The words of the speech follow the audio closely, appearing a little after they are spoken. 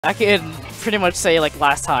I can pretty much say like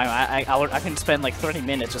last time I can spend like 30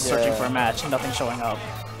 minutes just searching for a match and nothing showing up.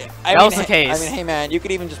 That was the case. I mean, hey man, you could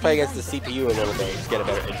even just play against the CPU a little bit, just get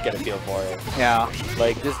a feel for it. Yeah.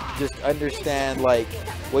 Like just understand like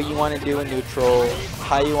what you want to do in neutral,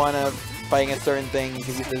 how you want to fight against certain things,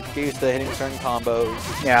 get used to hitting certain combos.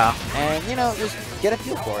 Yeah. And you know, just get a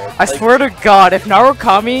feel for it. I swear to God, if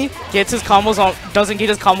Narukamii doesn't get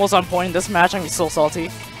his combos on point in this match, I'm gonna be so salty.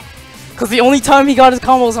 Cause the only time he got his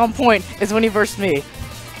combos on point is when he versed me.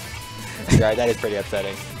 Right, that is pretty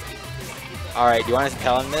upsetting. Alright, do you want us to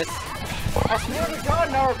tell him this? I swear to God,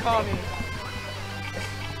 Narukamii.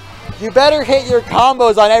 You better hit your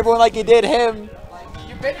combos on everyone like you did him.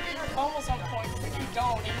 You better get your combos on point, because if you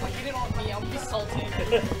don't, and you hit it on me, I'm gonna be salty.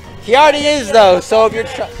 He already is though, so if you're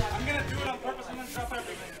I'm gonna do it on purpose, I'm gonna drop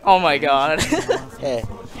everything. Oh my God.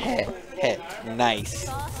 Nice.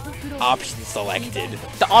 Option selected.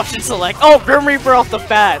 The option select. Oh, Grim Reaper off the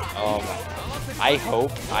bat. Oh my.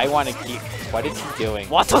 I want to keep. What is he doing?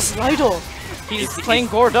 What a Slidle? He's playing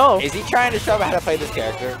Gordeau. Is he trying to show me how to play this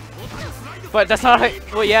character? But that's not how.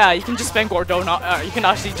 Well, yeah, you can just spam Gordeau. You can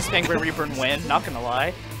actually just spam Grim Reaper and win. Not gonna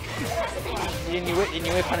lie. And you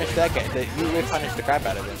would punish that guy. You would punish the crap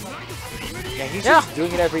out of him. Yeah, he's just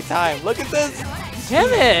doing it every time. Look at this. Damn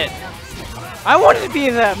it! I wanted to be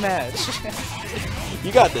in that match.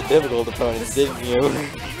 You got the difficult opponents, didn't you?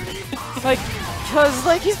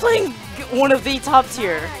 Cause he's playing one of the top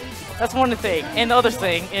tier. That's one thing. And the other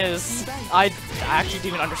thing is, I actually don't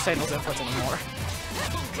even understand those inputs anymore.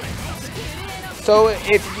 So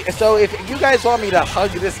if you guys want me to hug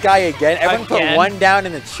this guy again, everyone put one down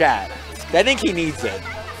in the chat. I think he needs it.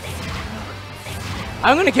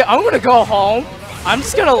 I'm gonna go home. I'm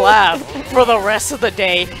just gonna laugh for the rest of the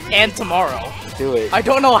day and tomorrow. Do it. I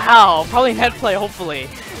don't know how. Probably net play, hopefully.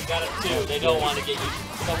 You got it too. They don't want to get you.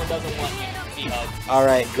 Someone doesn't want you to be hugged.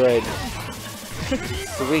 Alright, good.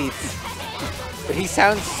 Sweet. But he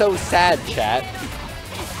sounds so sad, chat.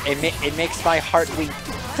 It makes my heart weep.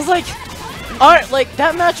 Cause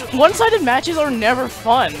that match, one-sided matches are never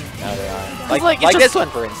fun. No, they aren't. Like this one,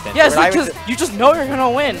 for instance. Yeah, because you just know you're gonna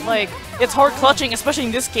win. Like, it's hard clutching, especially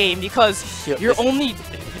in this game, because you're only...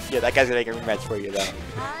 Yeah, that guy's gonna make a rematch for you, though.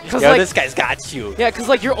 Yo, this guy's got you. Yeah,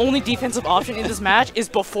 because your only defensive option in this match is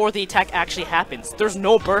before the attack actually happens. There's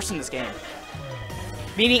no burst in this game.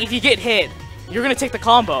 Meaning, if you get hit, you're gonna take the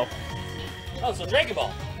combo. Oh, so Dragon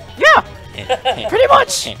Ball. Yeah! Pretty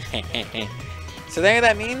much! So then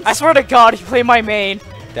that means? I swear to God, if you play my main...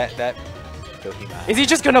 Is he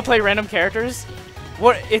just gonna play random characters?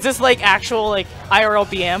 What, is this actual IRL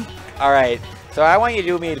BM? Alright, so I want you to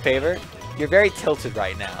do me a favor. You're very tilted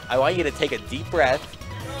right now. I want you to take a deep breath,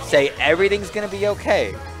 say everything's gonna be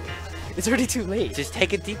okay. It's already too late. Just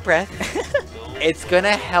take a deep breath. It's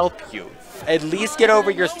gonna help you. At least get over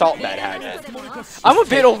your salt bad habit. I'm a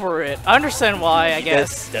bit over it. I understand why, I guess.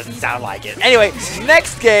 This doesn't sound like it. Anyway,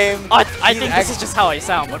 next game. I think this is just how I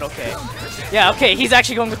sound, but okay. Yeah, okay, he's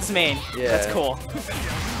actually going with his main. Yeah. That's cool.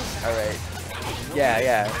 Alright.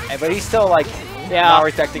 Yeah. But he's still not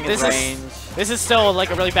respecting his range. This is still a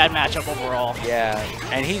really bad matchup overall. Yeah,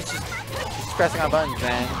 and he's just pressing on buttons,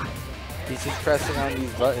 man. He's just pressing on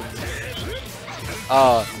these buttons.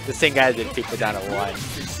 Oh, the same guy did keep it down at 1.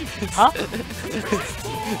 Huh?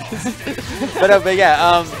 but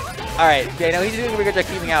yeah, alright. Yeah, no, he's doing a really good job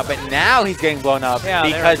keeping out, but now he's getting blown up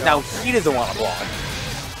because now he doesn't want to block.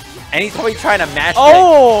 And he's probably trying to mash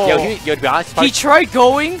Oh! Yo, to be honest, he tried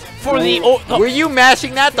going for the... Were you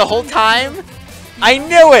mashing that the whole time? I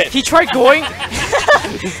knew it! He tried going...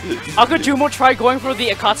 Akajumo tried going for the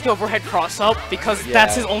Akatsuki overhead cross-up because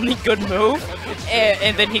that's his only good move.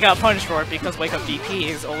 And then he got punished for it because Wake Up DP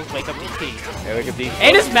is always Wake Up DP. Yeah, Wake Up DP.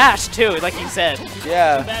 And his mash too, like you said.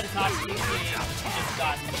 Yeah.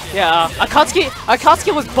 Yeah,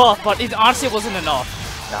 Akatsuki was buff, but it honestly wasn't enough.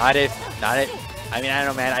 Not it. I mean, I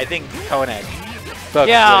don't know, man. I think Koenig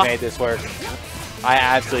really made this work. I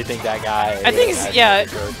absolutely think that guy. I think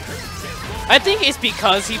I think it's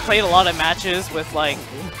because he played a lot of matches with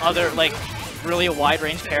other really wide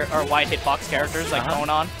range or wide hitbox characters like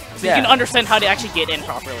Phonon, so you can understand how to actually get in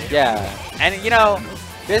properly. Yeah, and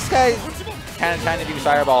this guy's kind of trying to do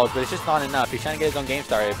fireballs, but it's just not enough. He's trying to get his own game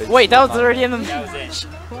started. But wait, that was already in the match.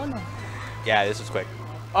 Yeah, this was quick.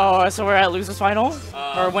 Oh, so we're at losers final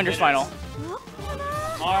or winners final.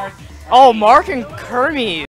 Mark. Oh, Mark and Kermie.